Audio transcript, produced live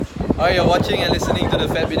Alright, you're watching and listening to the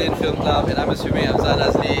Fat Billion Film Club, and I'm assuming I'm Zan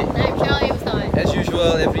Azli. I'm Charlie Amstein. As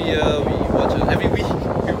usual, every year every week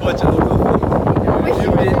we watch a local film. We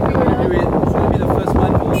review it. It's going to be the first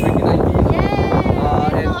one for 2019. Yay!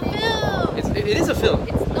 It's not a film! It is a film.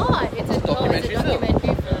 It's not. It's a documentary film.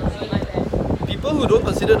 My bad. People who don't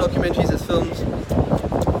consider documentaries as films.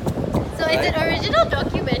 So it's an original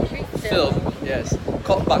documentary film. Yes.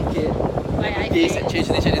 Called Bangkit. By Days iFlix. That Changed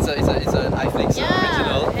the Nation. It's an iFlix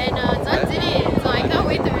original. And Zan's in it, so I can't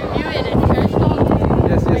wait to review it and trash talk.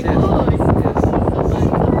 Yes. So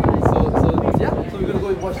we're gonna go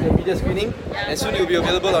and watch the media screening, and soon it will be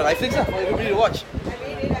available on iFlix for everybody to watch.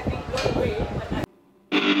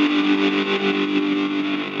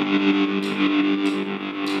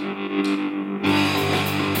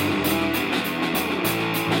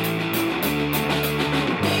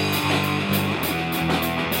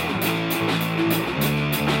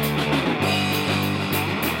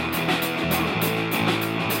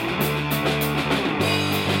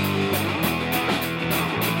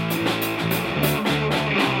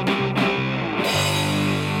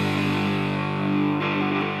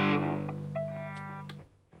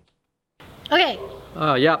 Okay,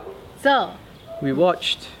 so We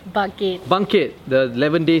watched Bangkit. the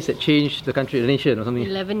 11 days that changed the country, the nation, or something.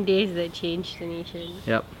 11 days that changed the nation.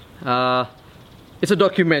 Yep. It's a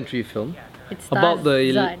documentary film It stars about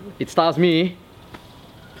the. Zan. It stars me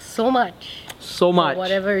So much. so much. For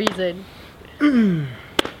whatever reason.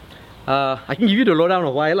 I can give you the lowdown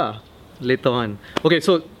of why later on. Okay,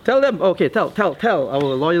 so tell them. Okay, tell our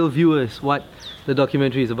loyal viewers what the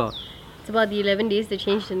documentary is about. It's about the 11 days that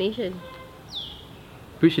changed the nation.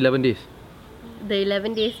 Which 11 days? The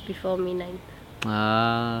 11 days before May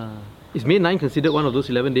 9th. Is May 9 considered one of those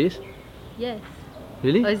 11 days? Yes.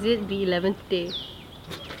 Really? Or is it the 11th day?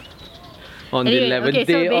 On the 11th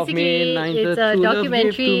day of May 9th, it's a true love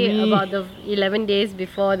documentary gave to me. about the 11 days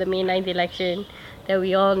before the May 9th election that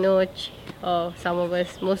we all know, or some of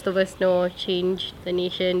us, most of us know, changed the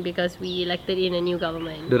nation because we elected in a new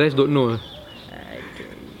government. The rest don't know.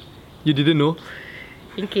 You didn't know?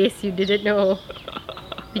 In case you didn't know,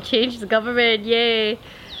 we changed the government, yay!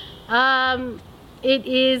 It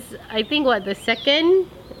is, I think, the second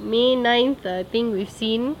May 9th thing we've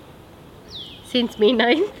seen since May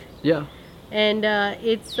 9th. Yeah. And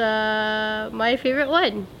it's my favorite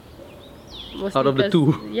one. Mostly Out of the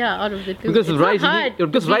two. Yeah, out of the two. Because It's Rise not hard to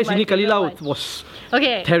because pick Rise my Ini favorite Kalilau one. was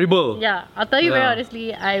Okay. terrible. Yeah, I'll tell you very Yeah.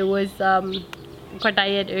 honestly, I was quite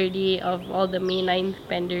tired already of all the May 9th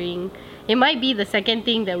pandering. It might be the second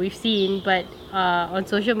thing that we've seen, but on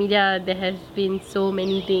social media there has been so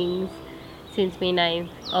many things since May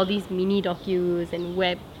 9th. All these mini docus and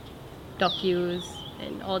web docus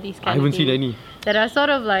and all these I kind haven't of seen things any. that are sort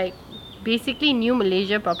of like basically new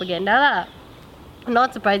Malaysia propaganda lah.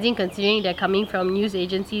 Not surprising considering they're coming from news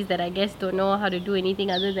agencies that I guess don't know how to do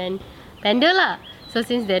anything other than pander lah. So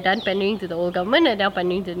since they're done pandering to the old government, they're now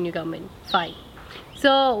pandering to the new government. Fine.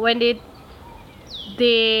 So when they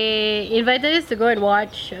invited us to go and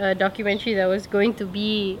watch a documentary that was going to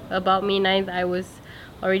be about May 9th, I was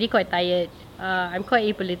already quite tired. I'm quite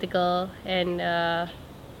apolitical, and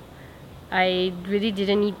I really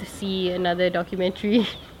didn't need to see another documentary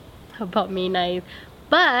about May 9th.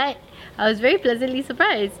 But I was very pleasantly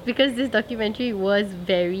surprised because this documentary was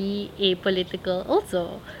very apolitical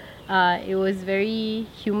also. It was very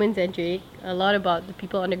human-centric, a lot about the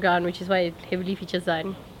people on the ground, which is why it heavily features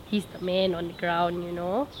Zan. He's the man on the ground, you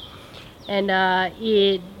know. And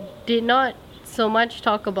it did not so much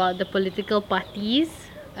talk about the political parties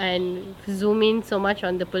and zoom in so much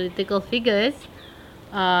on the political figures.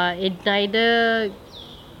 It neither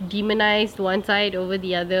demonized one side over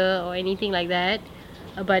the other or anything like that,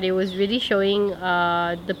 but it was really showing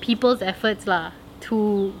the people's efforts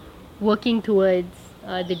to working towards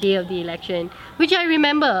the day of the election, which I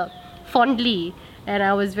remember fondly, and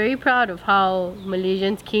I was very proud of how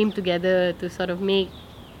Malaysians came together to sort of make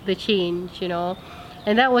the change, you know,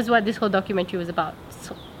 and that was what this whole documentary was about.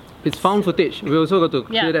 So, It's found footage. We also got to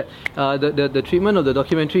clear that the treatment of the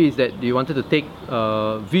documentary is that you wanted to take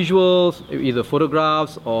visuals, either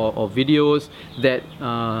photographs or videos that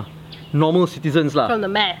normal citizens from the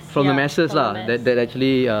mass, the masses from the mass. that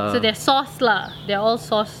actually. So they're source they're all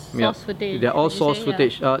source footage. They're all would you source say?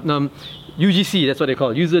 footage. UGC, that's what they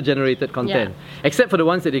call user generated content. Except for the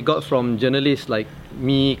ones that they got from journalists like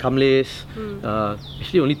me, Kamlesh.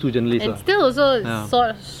 Actually, only two journalists. And still also sort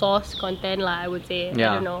of source content I would say.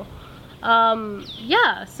 Yeah. I don't know.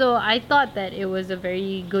 So I thought that it was a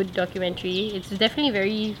very good documentary. It's definitely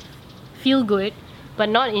very feel good, but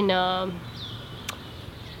not in a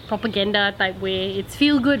propaganda type way. It's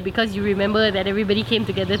feel good because you remember that everybody came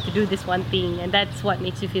together to do this one thing, and that's what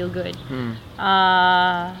makes you feel good.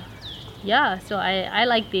 Yeah, so I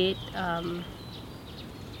liked it.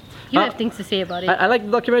 You have things to say about it. I liked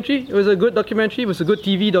the documentary. It was a good documentary. It was a good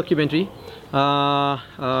TV documentary.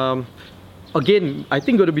 Again, I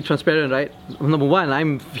think got to be transparent, right? Number one,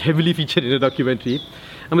 I'm heavily featured in the documentary.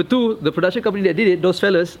 Number two, the production company that did it, those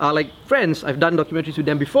fellas are like friends. I've done documentaries with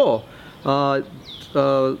them before.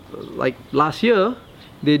 Like last year,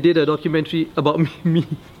 they did a documentary about me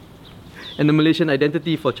and the Malaysian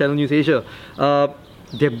identity for Channel News Asia.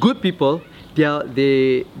 They're good people.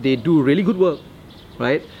 They do really good work,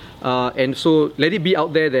 right? And so let it be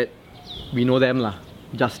out there that we know them lah.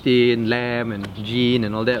 Justin, Lam and Jean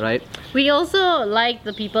and all that, right? We also like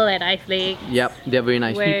the people at iFlake. Yep, they're very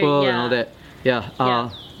nice people and all that. Yeah.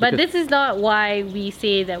 But this is not why we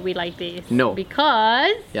say that we like this. No.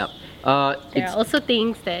 Because there are also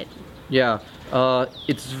things that... Yeah.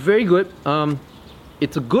 It's very good.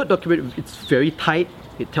 It's a good documentary. It's very tight.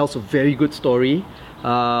 It tells a very good story.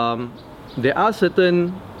 There are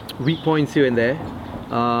certain weak points here and there.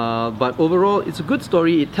 But overall, it's a good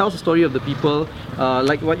story. It tells the story of the people.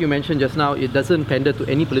 Like what you mentioned just now, it doesn't pander to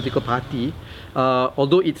any political party.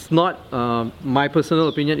 Although it's not, my personal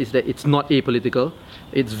opinion is that it's not apolitical.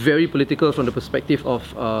 It's very political from the perspective of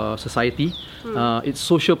society. It's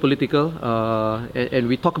socio-political, and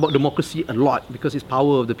we talk about democracy a lot because it's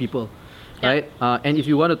power of the people, right? And if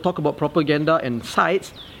you want to talk about propaganda and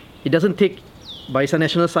sites, it doesn't take Barisan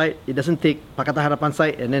Nasional side, it doesn't take Pakatan Harapan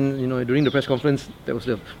side, and then during the press conference there was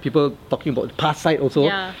the people talking about the past side also.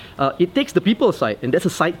 It takes the people's side, and that's a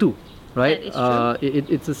side too, right?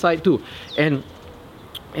 It's a side too, and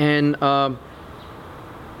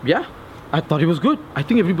yeah, I thought it was good. I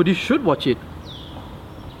think everybody should watch it.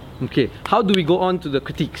 Okay, how do we go on to the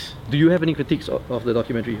critiques? Do you have any critiques of the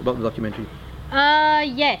documentary, about the documentary?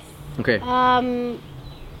 Yes. Okay.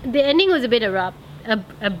 The ending was a bit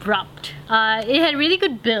abrupt. It had really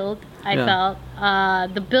good build, I felt.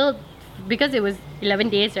 The build, because it was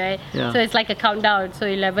 11 days, right? So it's like a countdown, so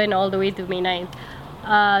 11 all the way to May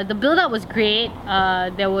 9th. The build up was great.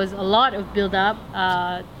 There was a lot of build up.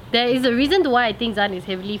 There is a reason to why I think Zan is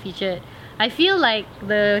heavily featured. I feel like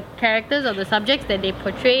the characters or the subjects that they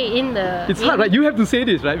portray in the... It's hard, right? You have to say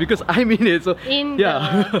this, right? Because I'm in it, so...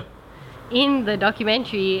 In the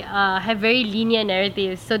documentary, have very linear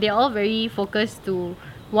narratives. So they're all very focused to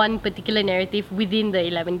one particular narrative within the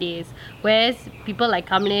 11 days. Whereas people like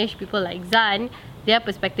Kamlesh, people like Zan, their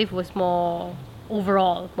perspective was more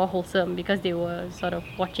overall, more wholesome, because they were sort of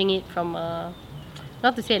watching it from a,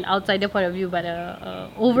 not to say an outsider point of view, but a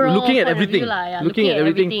overall looking at everything. Looking at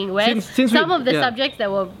everything. Whereas some of the subjects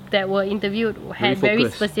that were interviewed had very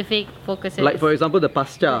specific focuses. Like for example, the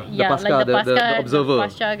Pascha, the observer. The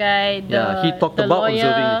Pascha guy. He talked about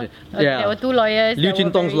lawyer, observing. There were two lawyers. Liu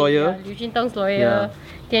Chintong's lawyer. Liu Chintong's lawyer.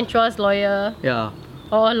 Tian Chua's lawyer.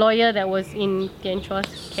 Or a lawyer that was in Tian Chua's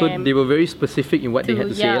camp. So they were very specific in what they had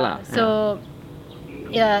to say lah. So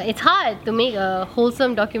it's hard to make a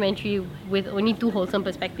wholesome documentary with only two wholesome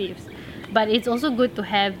perspectives, but it's also good to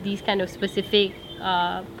have these kind of specific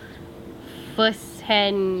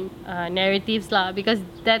first-hand narratives lah, because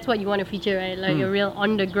that's what you want to feature, right? Like a real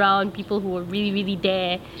on-the-ground people who were really, really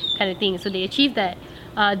there kind of thing. So they achieved that.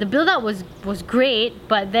 The build-up was great,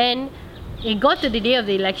 but then it got to the day of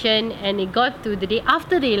the election, and it got to the day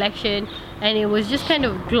after the election, and it was just kind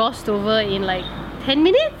of glossed over in like 10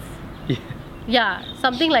 minutes? Yeah,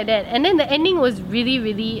 something like that. And then the ending was really,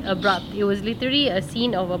 really abrupt. It was literally a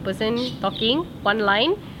scene of a person talking, one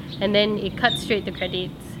line, and then it cut straight to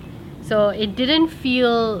credits. So it didn't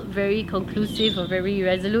feel very conclusive or very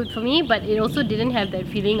resolute for me, but it also didn't have that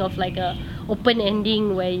feeling of like a open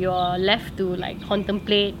ending where you're left to like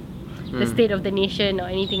contemplate the state of the nation or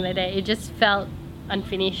anything like that. It just felt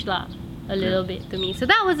unfinished lah, a little bit to me. So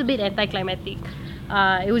that was a bit anticlimactic.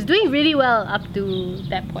 It was doing really well up to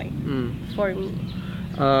that point for me.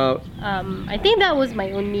 I think that was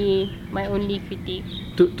my only critique.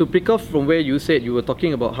 To pick up from where you said, you were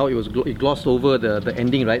talking about how it glossed over the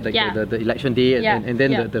ending, right? Like the election day and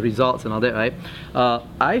then the results and all that, right?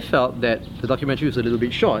 I felt that the documentary was a little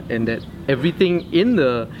bit short, and that everything in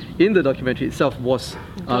the documentary itself was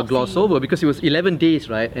glossed over, because it was 11 days,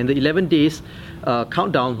 right? And the 11 days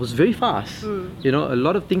countdown was very fast. A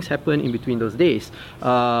lot of things happened in between those days.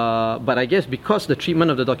 But I guess because the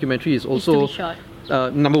treatment of the documentary is also short.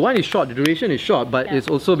 Number one is short, the duration is short, but it's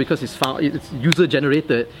also because it's user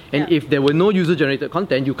generated, and if there were no user generated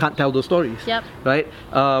content, you can't tell those stories, right?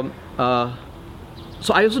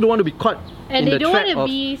 So I also don't want to be caught And in they the don't trap want to of...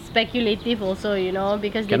 be speculative also, you know,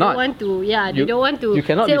 because they Cannot. don't want to, they You- don't want to you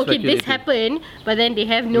cannot say, be okay, this speculative. happened, but then they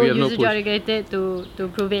have no We have no user proof. generated to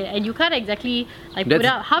prove it. And you can't exactly like put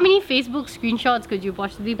That's- out, how many Facebook screenshots could you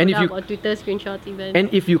possibly put And if up, you- or Twitter screenshots even? And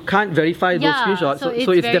if you can't verify those screenshots, so it's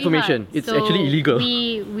very defamation. hard. It's So actually illegal.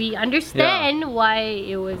 We understand why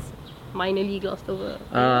it was minorly glossed over.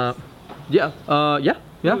 I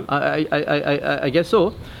guess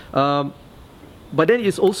so. But then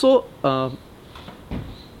it's also a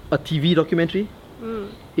TV documentary.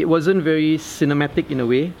 It wasn't very cinematic in a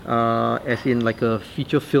way, as in like a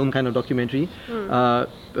feature film kind of documentary,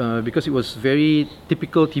 because it was very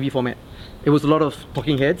typical TV format. It was a lot of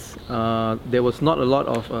talking heads. There was not a lot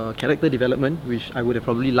of character development, which I would have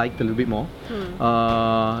probably liked a little bit more.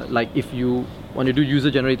 Like if you want to do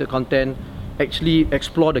user-generated content, actually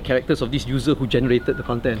explore the characters of this user who generated the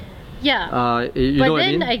content. Yeah. You But know what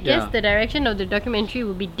I then mean? I guess the direction of the documentary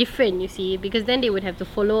would be different, you see, because then they would have to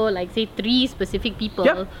follow, like, say, 3 specific people,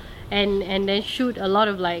 Yeah. and then shoot a lot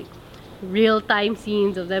of like real-time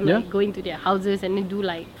scenes of them like going to their houses and then do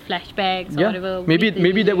like flashbacks or whatever. Maybe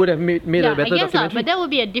with the that would have made a better I guess documentary. but that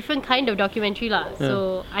would be a different kind of documentary lah.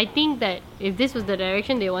 So I think that if this was the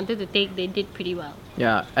direction they wanted to take, they did pretty well.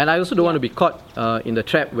 Yeah, and I also don't want to be caught in the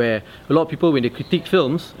trap where a lot of people, when they critique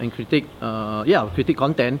films and critique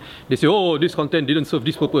content, they say, oh, this content didn't serve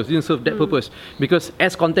this purpose, didn't serve that purpose. Because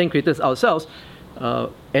as content creators ourselves,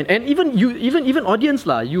 and even audience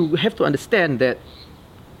lah, you have to understand that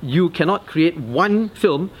you cannot create one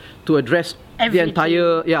film to address Everything.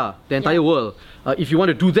 the entire world. If you want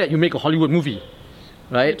to do that, you make a Hollywood movie,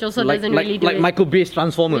 right? Which also doesn't really do like it. Michael Bay's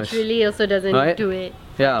Transformers. Which really also doesn't Right? do it.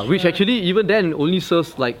 Yeah, which actually even then only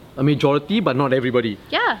serves like a majority, but not everybody.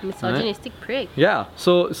 Yeah, misogynistic prick. Yeah,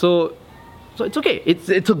 so it's okay. It's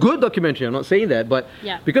a good documentary. I'm not saying that, but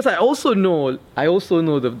Yeah. because I also know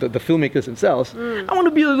the filmmakers themselves, I want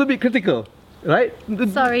to be a little bit critical, right?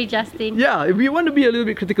 Sorry, Justin. Yeah, we want to be a little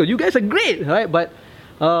bit critical. You guys are great, right? But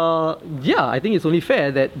I think it's only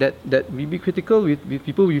fair that we be critical with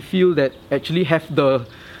people we feel that actually have the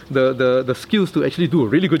skills to actually do a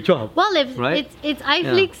really good job. Well, if Right? it's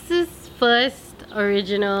iFlix's first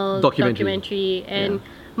original documentary, and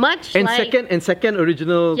much And like second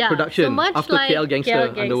original so production much after like KL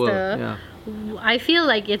Gangster, Underworld. Gangster, Yeah. I feel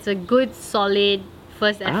like it's a good, solid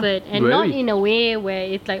first effort, and not very. in a way where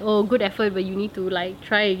it's like, oh, good effort, but you need to like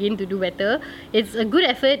try again to do better. It's a good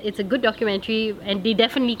effort. It's a good documentary, and they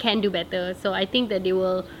definitely can do better. So I think that they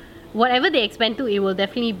will, whatever they expand to, it will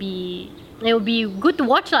definitely be. It will be good to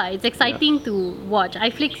watch lah. It's exciting to watch.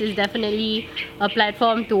 iFlix is definitely a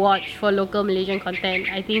platform to watch for local Malaysian content.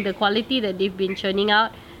 I think the quality that they've been churning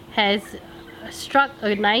out has struck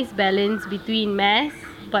a nice balance between mass,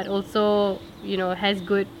 but also, you know, has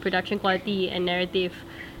good production quality and narrative.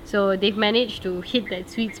 So they've managed to hit that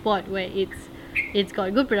sweet spot where it's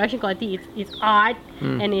got good production quality, it's art,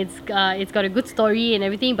 and it's got a good story and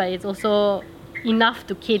everything, but it's also enough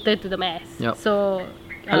to cater to the mass. Yep. So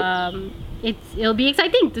it'll be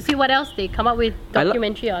exciting to see what else they come up with,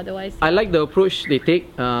 documentary or otherwise. I like the approach they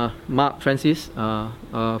take. Mark Francis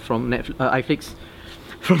from Netflix, iFlix,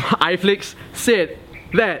 from iFlix said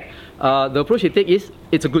that the approach they take is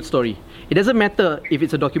it's a good story. It doesn't matter if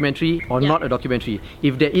it's a documentary or not a documentary.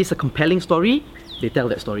 If there is a compelling story, they tell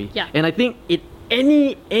that story. Yeah. And I think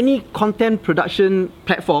any content production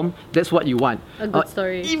platform, that's what you want. A good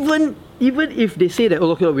story. Even if they say that,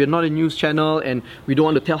 oh, okay, we're not a news channel and we don't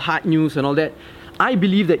want to tell hard news and all that, I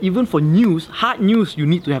believe that even for news, hard news, you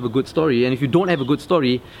need to have a good story. And if you don't have a good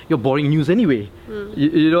story, you're boring news anyway.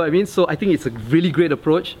 You know what I mean? So I think it's a really great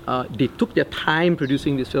approach. They took their time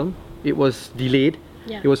producing this film. It was delayed.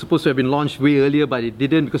 Yeah. It was supposed to have been launched way earlier, but it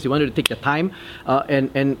didn't because they wanted to take their time.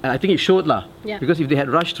 And I think it showed lah. Yeah. Because if they had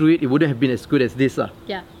rushed through it, it wouldn't have been as good as this lah.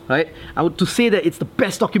 Yeah. Right? To say that it's the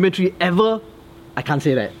best documentary ever, I can't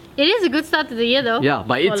say that. It is a good start to the year though. Yeah,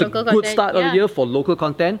 but it's a local good content. start of the year for local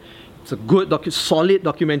content. It's a good, solid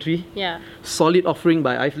documentary. Yeah. Solid offering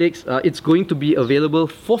by iFlix. It's going to be available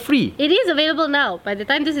for free. It is available now. By the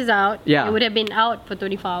time this is out, Yeah. it would have been out for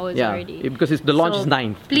 24 hours already. Because the launch is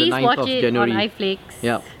 9th. Please the 9th watch of it January. on iFlix.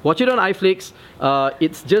 Yeah, watch it on iFlix.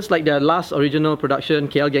 It's just like their last original production,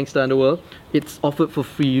 KL Gangster Underworld. It's offered for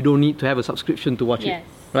free. You don't need to have a subscription to watch Yes. it,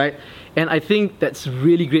 right? And I think that's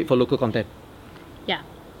really great for local content. Yeah.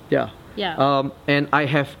 Yeah. Yeah. And I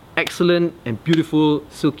have excellent and beautiful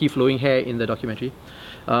silky flowing hair in the documentary.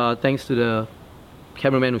 Thanks to the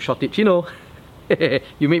cameraman who shot it, Chino.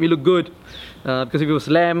 You made me look good. Because if it was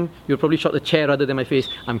lamb, you'd probably shot the chair rather than my face.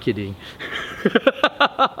 I'm kidding.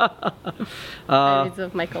 That is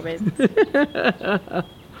of my comments.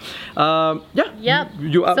 Yeah. Yep.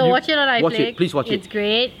 So watch it on iFlix. Watch it. Please watch It's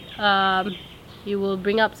great. You will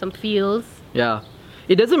bring up some feels. Yeah.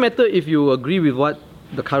 It doesn't matter if you agree with what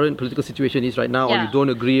the current political situation is right now, or you don't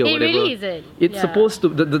agree, or it whatever. It really isn't. It's supposed to.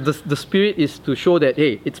 The spirit is to show that,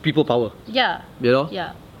 hey, it's people power. Yeah. You know.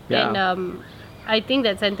 Yeah. Yeah. And I think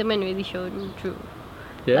that sentiment really showed true.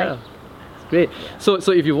 Yeah. Great. So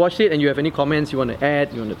if you watched it and you have any comments you want to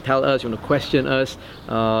add, you want to tell us, you want to question us,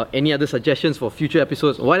 any other suggestions for future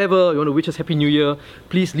episodes, or whatever, you want to wish us Happy New Year,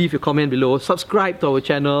 please leave your comment below. Subscribe to our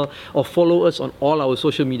channel or follow us on all our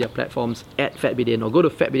social media platforms at FatBidin, or go to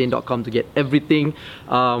fatbidin.com to get everything.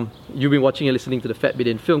 You've been watching and listening to the Fat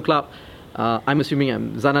Bidin Film Club. I'm assuming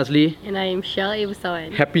I'm Zan Azli. And I'm Shell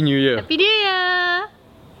Ibusawan. Happy New Year. Happy New Year!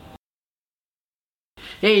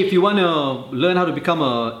 Hey, if you want to learn how to become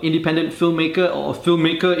an independent filmmaker or a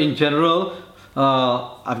filmmaker in general,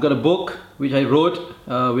 I've got a book which I wrote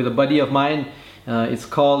with a buddy of mine. It's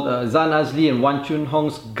called Zan Azli and Wan Chun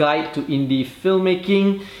Hong's Guide to Indie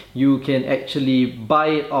Filmmaking. You can actually buy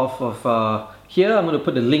it off of here. I'm going to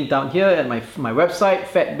put the link down here at my website,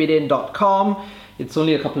 fatbidin.com. It's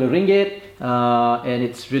only a couple of ringgit, and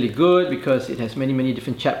it's really good because it has many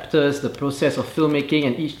different chapters, the process of filmmaking,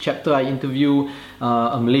 and each chapter I interview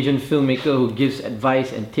a Malaysian filmmaker who gives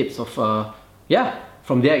advice and tips of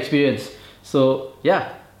from their experience. So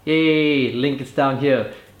yeah, yay, link is down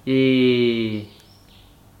here. Yay.